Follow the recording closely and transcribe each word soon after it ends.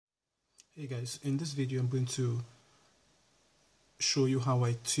Hey guys, in this video I'm going to show you how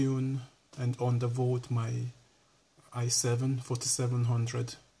I tune and undervolt my i7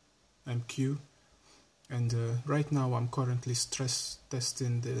 4700 MQ, and right now I'm currently stress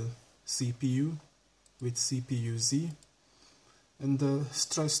testing the CPU with CPUz, and the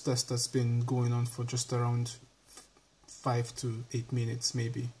stress test has been going on for just around 5 to 8 minutes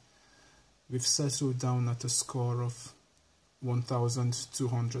maybe. We've settled down at a score of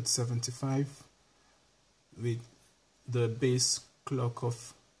 1275 with the base clock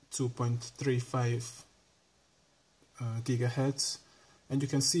of 2.35 gigahertz, and you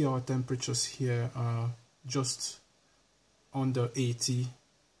can see our temperatures here are just under 80.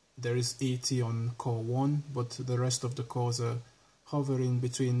 There is 80 on core 1, but the rest of the cores are hovering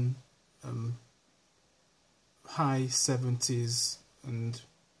between high 70s and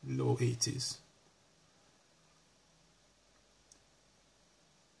low 80s.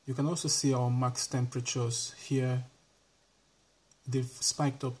 You can also see our max temperatures here. They've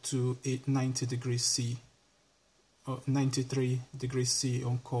spiked up to 90 degrees C, or 93 degrees C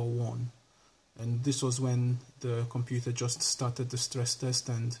on core 1. And this was when the computer just started the stress test,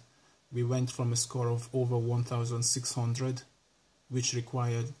 and we went from a score of over 1600, which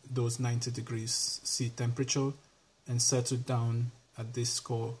required those 90 degrees C temperature, and settled down at this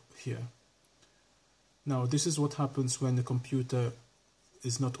score here. Now, this is what happens when the computer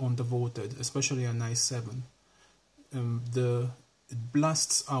is not undervolted, especially an i7. It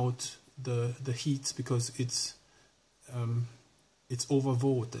blasts out the heat because it's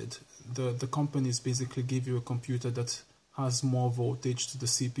overvolted. The companies basically give you a computer that has more voltage to the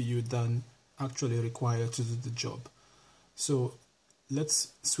CPU than actually required to do the job. So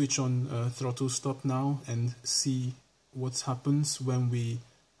let's switch on Throttlestop now and see what happens when we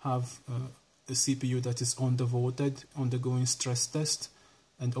have a CPU that is undervolted, undergoing stress test.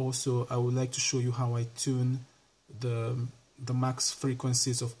 And also I would like to show you how I tune the max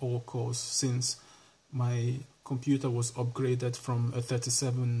frequencies of all cores, since my computer was upgraded from a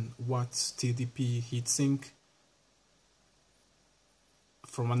 37 watts TDP heatsink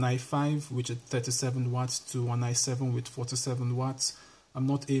from an i5 which is 37 watts to an i7 with 47 watts. I'm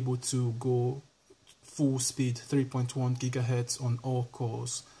not able to go full speed 3.1 gigahertz on all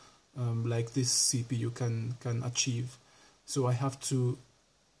cores like this CPU can achieve. So I have to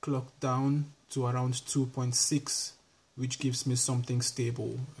clock down to around 2.6, which gives me something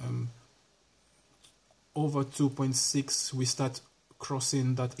stable. Over 2.6 we start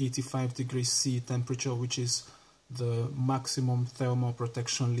crossing that 85 degrees C temperature, which is the maximum thermal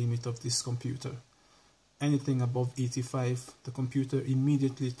protection limit of this computer. Anything above 85, the computer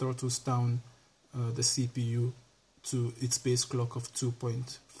immediately throttles down the CPU to its base clock of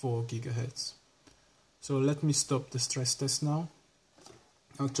 2.4 gigahertz. So let me stop the stress test now.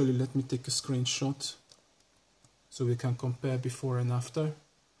 Actually, let me take a screenshot so we can compare before and after.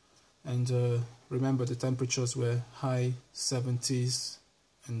 And remember, the temperatures were high 70s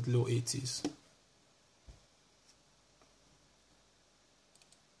and low 80s.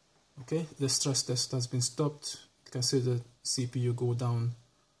 Okay, the stress test has been stopped. You can see the CPU go down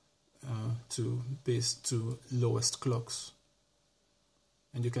to lowest clocks.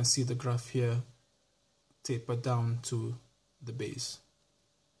 And you can see the graph here taper down to the base.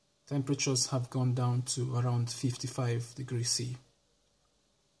 Temperatures have gone down to around 55 degrees C.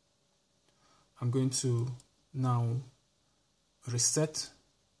 I'm going to now reset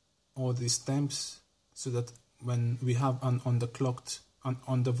all these temps so that when we have an underclocked, an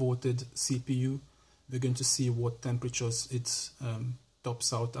undervolted CPU, we're going to see what temperatures it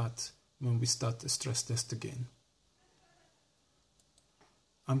tops out at when we start the stress test again.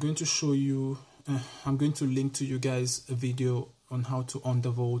 I'm going to show you, I'm going to link to you guys a video on how to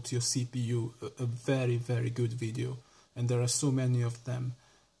undervolt your CPU, a very, very good video, and there are so many of them.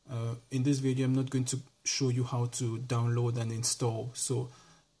 In this video I'm not going to show you how to download and install, so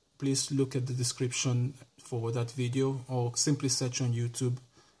please look at the description for that video, or simply search on YouTube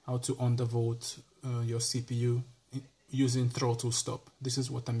how to undervolt your CPU using Throttlestop. This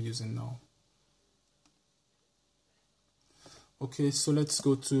is what I'm using now. Okay, so let's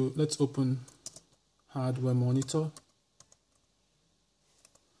open hardware monitor.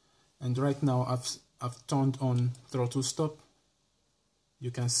 And right now I've turned on Throttlestop.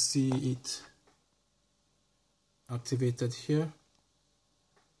 You can see it activated here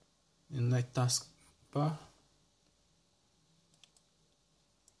in my taskbar.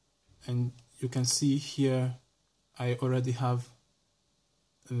 And you can see here I already have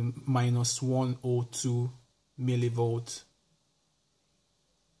minus 102 millivolt.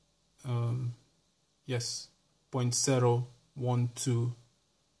 Yes, 0.012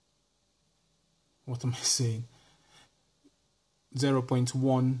 what am I saying?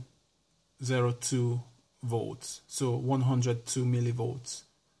 0.102 volts, so 102 millivolts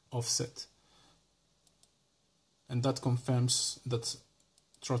offset. And that confirms that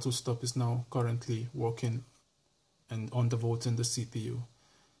Throttlestop is now currently working and undervolting the CPU.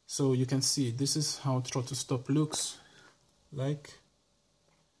 So you can see this is how Throttlestop looks like.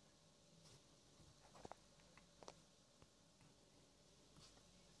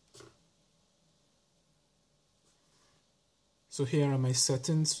 So here are my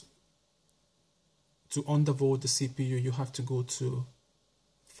settings. To undervolt the CPU, you have to go to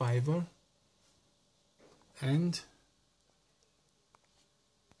Fiverr and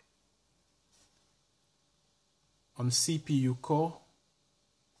on CPU core,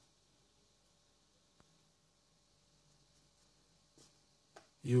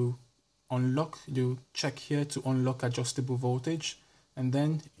 you check here to unlock adjustable voltage, and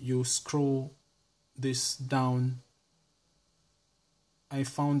then you scroll this down. I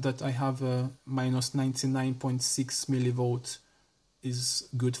found that I have a minus 99.6 millivolt is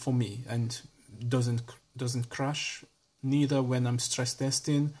good for me and doesn't crash, neither when I'm stress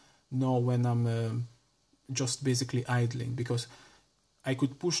testing nor when I'm just basically idling, because I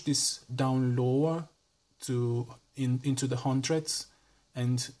could push this down lower to into the hundreds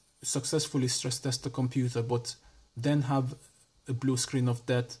and successfully stress test the computer, but then have a blue screen of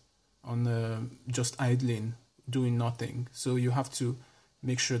death on just idling, doing nothing. So you have to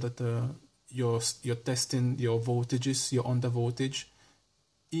make sure that you're testing your voltages, your undervoltage,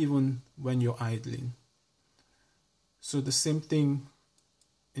 even when you're idling. So the same thing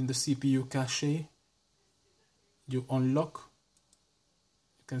in the CPU cache. You unlock.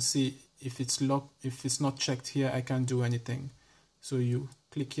 You can see if it's locked, if it's not checked here, I can't do anything. So you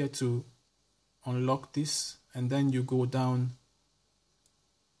click here to unlock this, and then you go down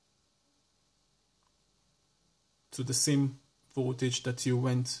to the same voltage that you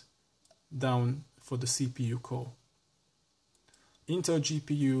went down for the CPU core. Intel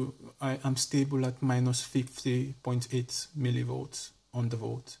GPU, I am stable at minus 50.8 millivolts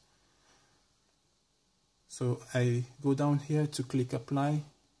undervolt. So I go down here to click apply,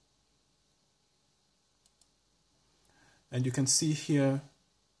 and you can see here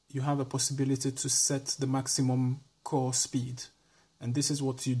you have a possibility to set the maximum core speed, and this is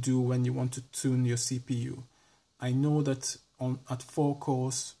what you do when you want to tune your CPU. I know that at 4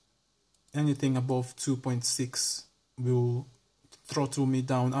 cores, anything above 2.6 will throttle me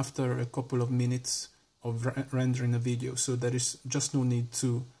down after a couple of minutes of rendering a video, so there is just no need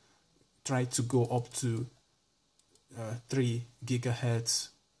to try to go up to 3 gigahertz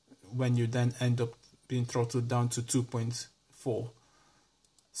when you then end up being throttled down to 2.4.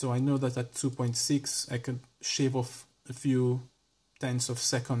 So I know that at 2.6 I can shave off a few tenths of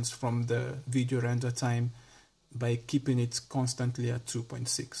seconds from the video render time by keeping it constantly at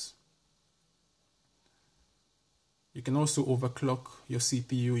 2.6. You can also overclock your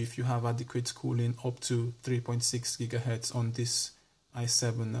CPU if you have adequate cooling up to 3.6 gigahertz on this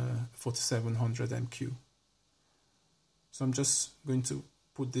i7 4700MQ. So I'm just going to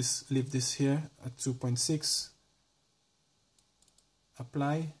leave this here at 2.6,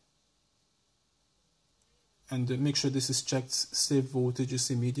 apply, and make sure this is checked, save voltages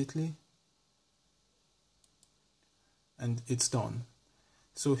immediately, and it's done.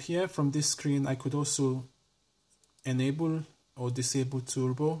 So here from this screen I could also enable or disable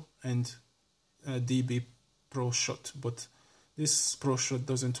turbo and dB Pro Shot, but this Pro Shot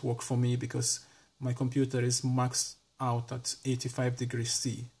doesn't work for me because my computer is maxed out at 85 degrees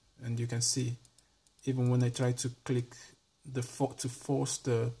C, and you can see even when I try to click to force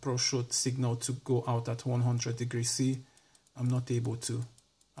the Pro Shot signal to go out at 100 degrees C, I'm not able to.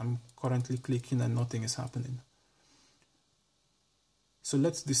 I'm currently clicking and nothing is happening. So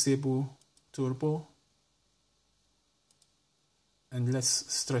let's disable turbo and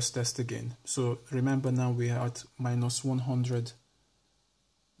let's stress test again. So remember, now we are at minus 100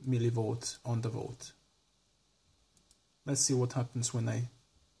 millivolts undervolt. Let's see what happens when I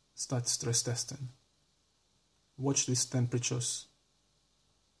start stress testing. Watch these temperatures.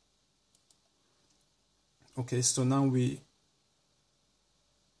 Okay, so now we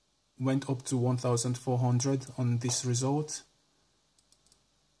went up to 1400 on this result,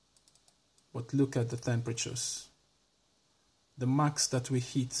 but look at the temperatures. The max that we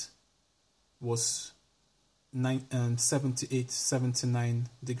hit was 78, 79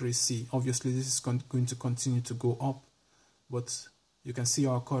 degrees C. Obviously this is going to continue to go up, but you can see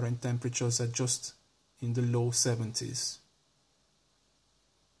our current temperatures are just in the low 70s.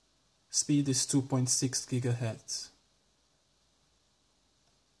 Speed is 2.6 gigahertz.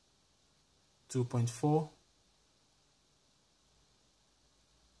 2.4,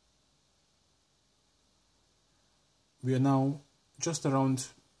 we are now just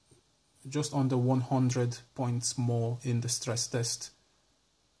under 100 points more in the stress test.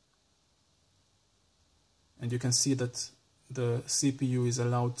 And you can see that the CPU is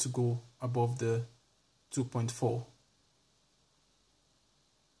allowed to go above the 2.4.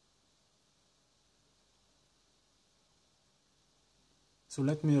 So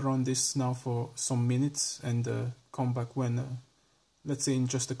let me run this now for some minutes and come back when, let's say in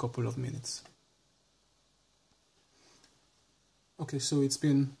just a couple of minutes. Okay, so it's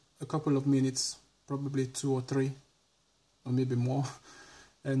been a couple of minutes, probably 2 or 3, or maybe more,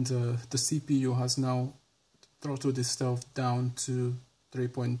 and the CPU has now throttled itself down to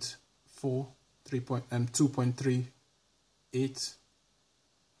 3.4, 2.38,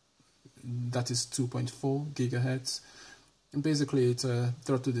 that is 2.4 gigahertz. And basically it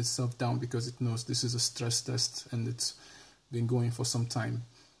throttled itself down because it knows this is a stress test and it's been going for some time.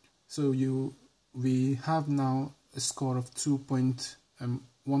 So we have now a score of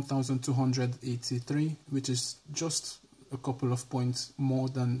 1283, which is just a couple of points more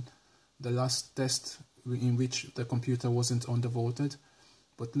than the last test in which the computer wasn't undervolted.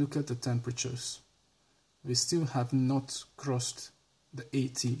 But look at the temperatures. We still have not crossed the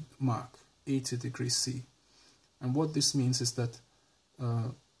 80 mark, 80 degrees C. And what this means is that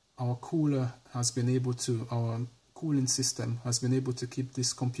our cooling system has been able to keep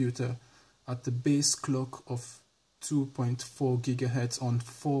this computer at the base clock of 2.4 gigahertz on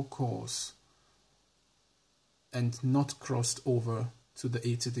 4 cores and not crossed over to the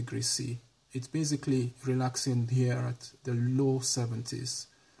 80 degrees C. It's basically relaxing here at the low 70s.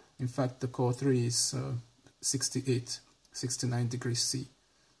 In fact, the core 3 is 69 degrees C.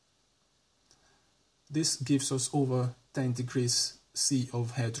 This gives us over 10 degrees C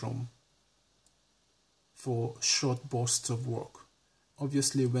of headroom for short bursts of work.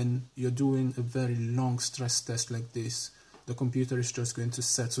 Obviously, when you're doing a very long stress test like this, the computer is just going to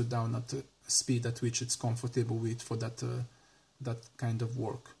settle down at the speed at which it's comfortable with for that kind of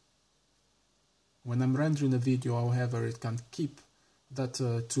work. When I'm rendering a video, however, it can keep that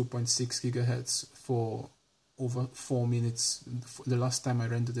 2.6 gigahertz for over 4 minutes. The last time I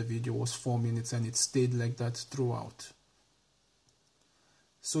rendered the video was 4 minutes and it stayed like that throughout.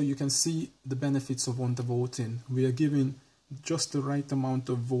 So you can see the benefits of undervolting. We are giving just the right amount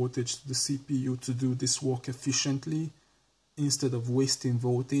of voltage to the CPU to do this work efficiently instead of wasting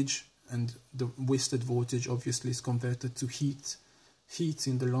voltage, and the wasted voltage obviously is converted to heat. Heat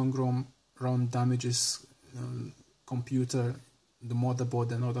in the long run damages computer, the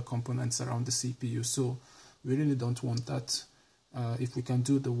motherboard and other components around the CPU, so we really don't want that. If we can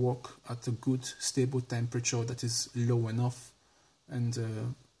do the work at a good stable temperature that is low enough and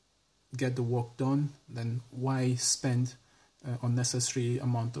get the work done, then why spend unnecessary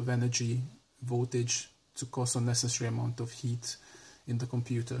amount of energy, voltage, to cause unnecessary amount of heat in the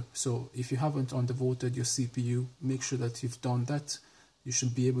computer? So if you haven't undervolted your CPU, make sure that you've done that. You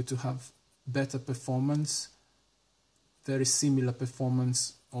should be able to have better performance, very similar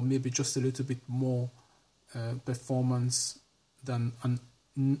performance, or maybe just a little bit more performance than a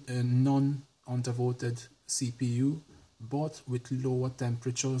non-undervolted CPU, but with lower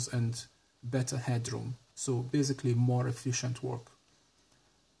temperatures and better headroom. So basically more efficient work.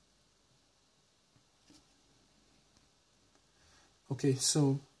 Okay,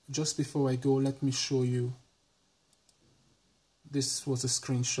 so just before I go, let me show you. This was a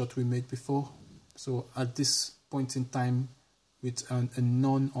screenshot we made before. So at this point in time, with a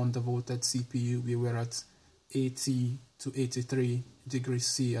non-undervolted CPU, we were at 80 to 83 degrees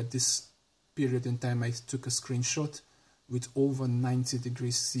C. At this period in time, I took a screenshot with over 90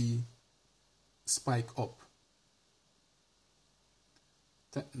 degrees C spike up.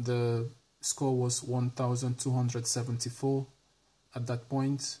 The score was 1274 at that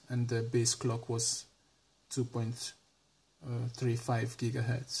point, and the base clock was 2.35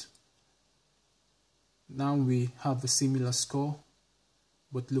 gigahertz. Now we have a similar score,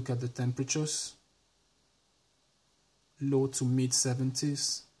 but look at the temperatures. Low to mid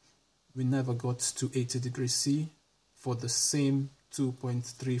 70s. We never got to 80 degrees C for the same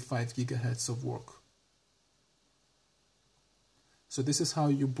 2.35 gigahertz of work. So this is how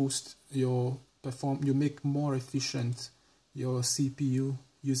you boost your you make more efficient your CPU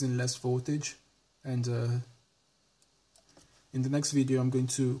using less voltage. And in the next video, I'm going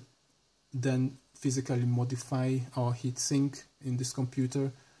to then physically modify our heatsink in this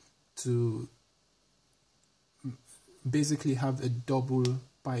computer to basically have a double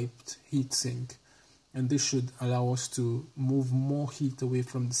piped heatsink. and this should allow us to move more heat away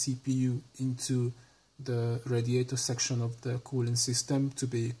from the CPU into the radiator section of the cooling system to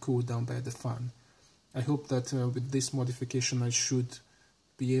be cooled down by the fan. I hope that with this modification I should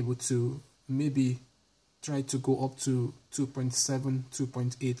be able to maybe try to go up to 2.7,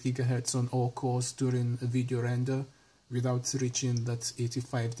 2.8 GHz on all cores during a video render without reaching that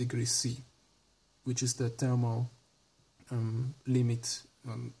 85 degrees C, which is the thermal limit,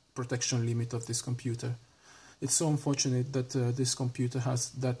 protection limit of this computer. It's so unfortunate that this computer has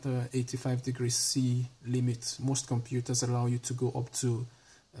that 85 degrees C limit. Most computers allow you to go up to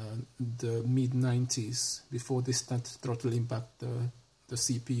the mid-90s before they start throttling back the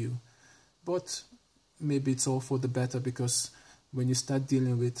CPU. But maybe it's all for the better, because when you start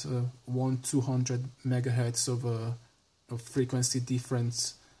dealing with 100-200 megahertz of frequency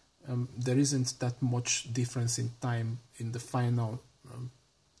difference, there isn't that much difference in time, in the final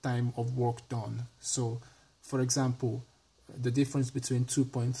time of work done. So, for example, the difference between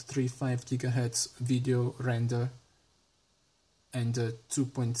 2.35 gigahertz video render and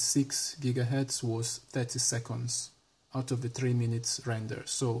 2.6 gigahertz was 30 seconds out of the 3 minutes render.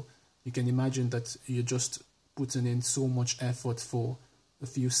 So you can imagine that you're just putting in so much effort for a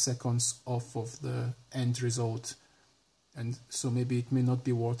few seconds off of the end result. And so maybe it may not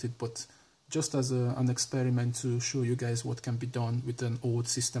be worth it, but just as an experiment to show you guys what can be done with an old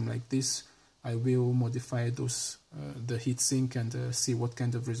system like this, I will modify those the heatsink and see what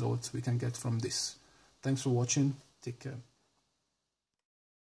kind of results we can get from this. Thanks for watching. Take care.